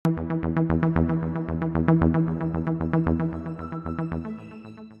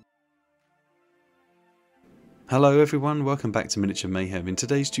Hello everyone, welcome back to Miniature Mayhem. In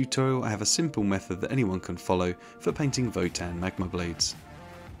today's tutorial I have a simple method that anyone can follow for painting Votann Magma blades.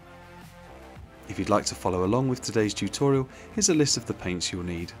 If you'd like to follow along with today's tutorial, here's a list of the paints you'll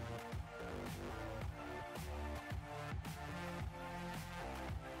need.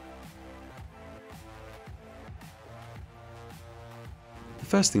 The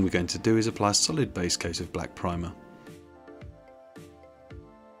first thing we're going to do is apply a solid base coat of black primer.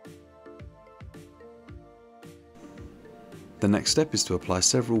 The next step is to apply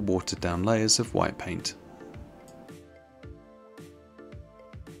several watered down layers of white paint.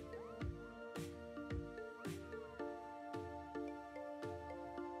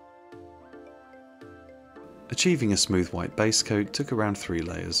 Achieving a smooth white base coat took around 3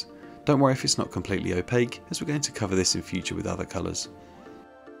 layers. Don't worry if it's not completely opaque, as we're going to cover this in future with other colours.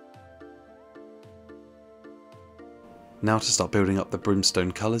 Now to start building up the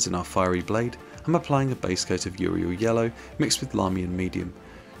brimstone colours in our fiery blade, I'm applying a base coat of Uriel yellow mixed with Lamian medium.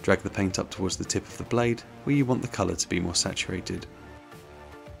 Drag the paint up towards the tip of the blade where you want the colour to be more saturated.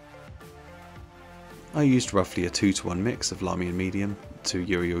 I used roughly a 2:1 mix of Lamian medium to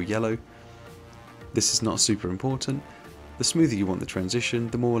Uriel yellow. This is not super important. The smoother you want the transition,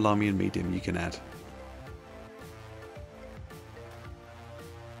 the more Lamian medium you can add.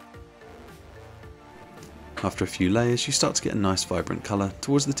 After a few layers you start to get a nice vibrant colour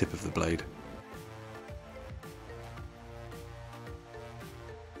towards the tip of the blade.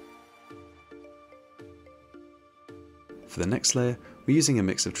 For the next layer we're using a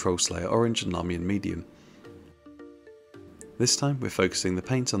mix of Troll Slayer orange and Lamian medium. This time we're focusing the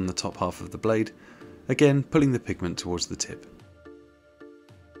paint on the top half of the blade, again pulling the pigment towards the tip.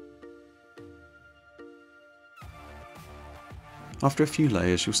 After a few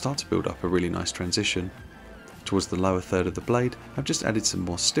layers you'll start to build up a really nice transition. Towards the lower third of the blade, I've just added some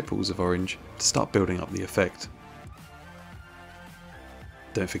more stipples of orange to start building up the effect.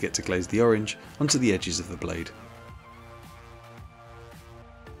 Don't forget to glaze the orange onto the edges of the blade.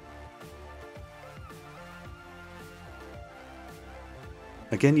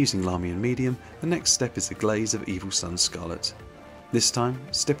 Again using Lamian medium, the next step is the glaze of Evil Sun's Scarlet. This time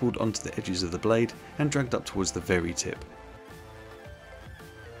stippled onto the edges of the blade and dragged up towards the very tip.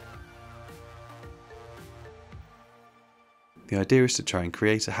 The idea is to try and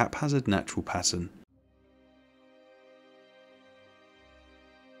create a haphazard natural pattern.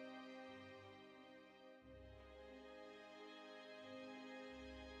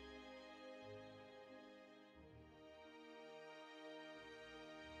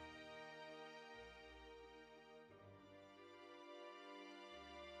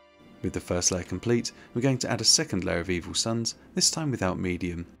 With the first layer complete, we're going to add a second layer of Evil Suns, this time without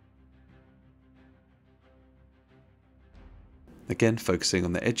medium. Again, focusing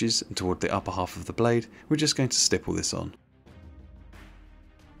on the edges and toward the upper half of the blade, we're just going to stipple this on.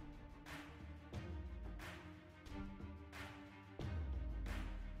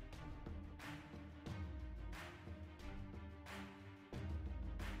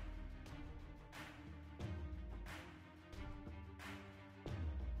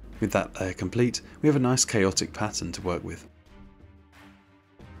 With that layer complete, we have a nice chaotic pattern to work with.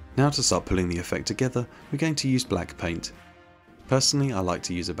 Now to start pulling the effect together, we're going to use black paint. Personally, I like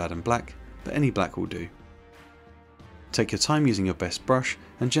to use Abaddon black, but any black will do. Take your time using your best brush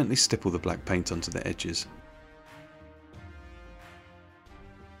and gently stipple the black paint onto the edges.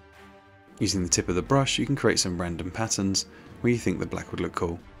 Using the tip of the brush you can create some random patterns where you think the black would look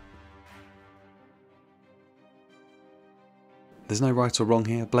cool. There's no right or wrong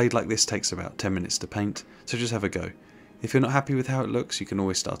here, a blade like this takes about 10 minutes to paint, so just have a go. If you're not happy with how it looks, you can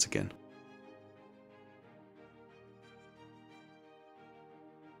always start again.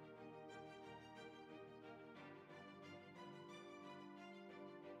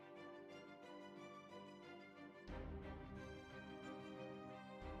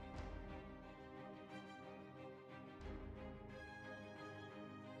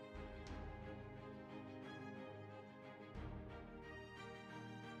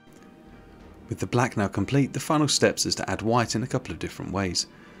 With the black now complete, the final steps is to add white in a couple of different ways.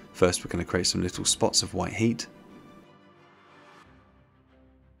 First we're going to create some little spots of white heat.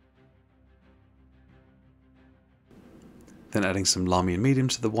 Then adding some Lamian medium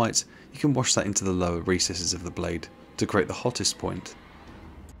to the white, you can wash that into the lower recesses of the blade to create the hottest point.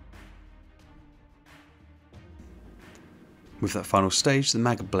 With that final stage, the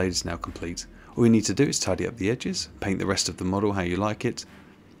Magma blade is now complete. All you need to do is tidy up the edges, paint the rest of the model how you like it,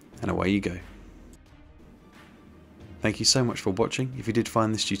 and away you go. Thank you so much for watching. If you did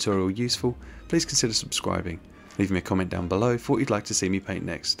find this tutorial useful, please consider subscribing. Leave me a comment down below for what you'd like to see me paint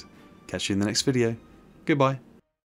next. Catch you in the next video. Goodbye.